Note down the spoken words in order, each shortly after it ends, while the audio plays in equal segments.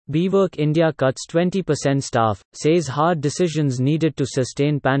WeWork India cuts 20% staff, says hard decisions needed to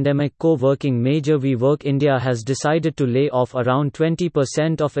sustain pandemic co-working. Major WeWork India has decided to lay off around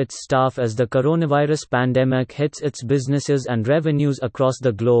 20% of its staff as the coronavirus pandemic hits its businesses and revenues across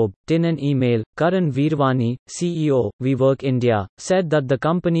the globe. In an email, Karan Veerwani, CEO, WeWork India, said that the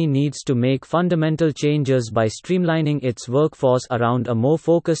company needs to make fundamental changes by streamlining its workforce around a more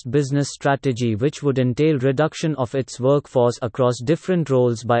focused business strategy, which would entail reduction of its workforce across different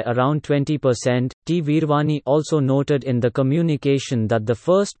roles by around 20%. Veerwani also noted in the communication that the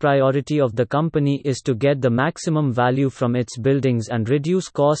first priority of the company is to get the maximum value from its buildings and reduce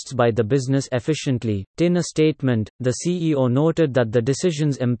costs by the business efficiently. In a statement, the CEO noted that the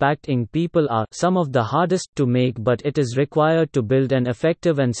decisions impacting people are some of the hardest to make, but it is required to build an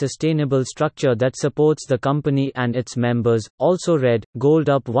effective and sustainable structure that supports the company and its members. Also read, gold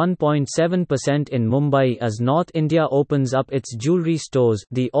up 1.7% in Mumbai as North India opens up its jewelry stores.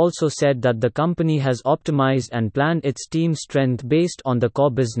 They also said that the company has optimized and planned its team strength based on the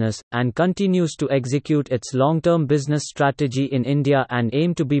core business, and continues to execute its long-term business strategy in India and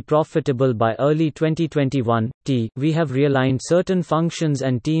aim to be profitable by early 2021. We have realigned certain functions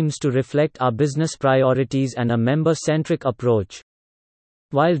and teams to reflect our business priorities and a member-centric approach.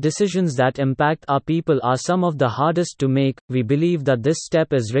 While decisions that impact our people are some of the hardest to make, we believe that this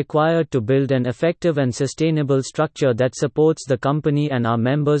step is required to build an effective and sustainable structure that supports the company and our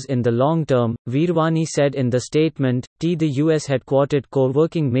members in the long term, Veerwani said in the statement. The US headquartered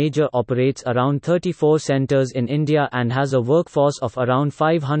co-working major operates around 34 centers in India and has a workforce of around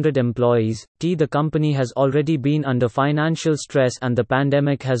 500 employees. The company has already been under financial stress and the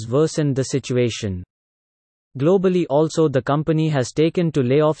pandemic has worsened the situation. Globally also, the company has taken to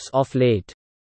layoffs of late.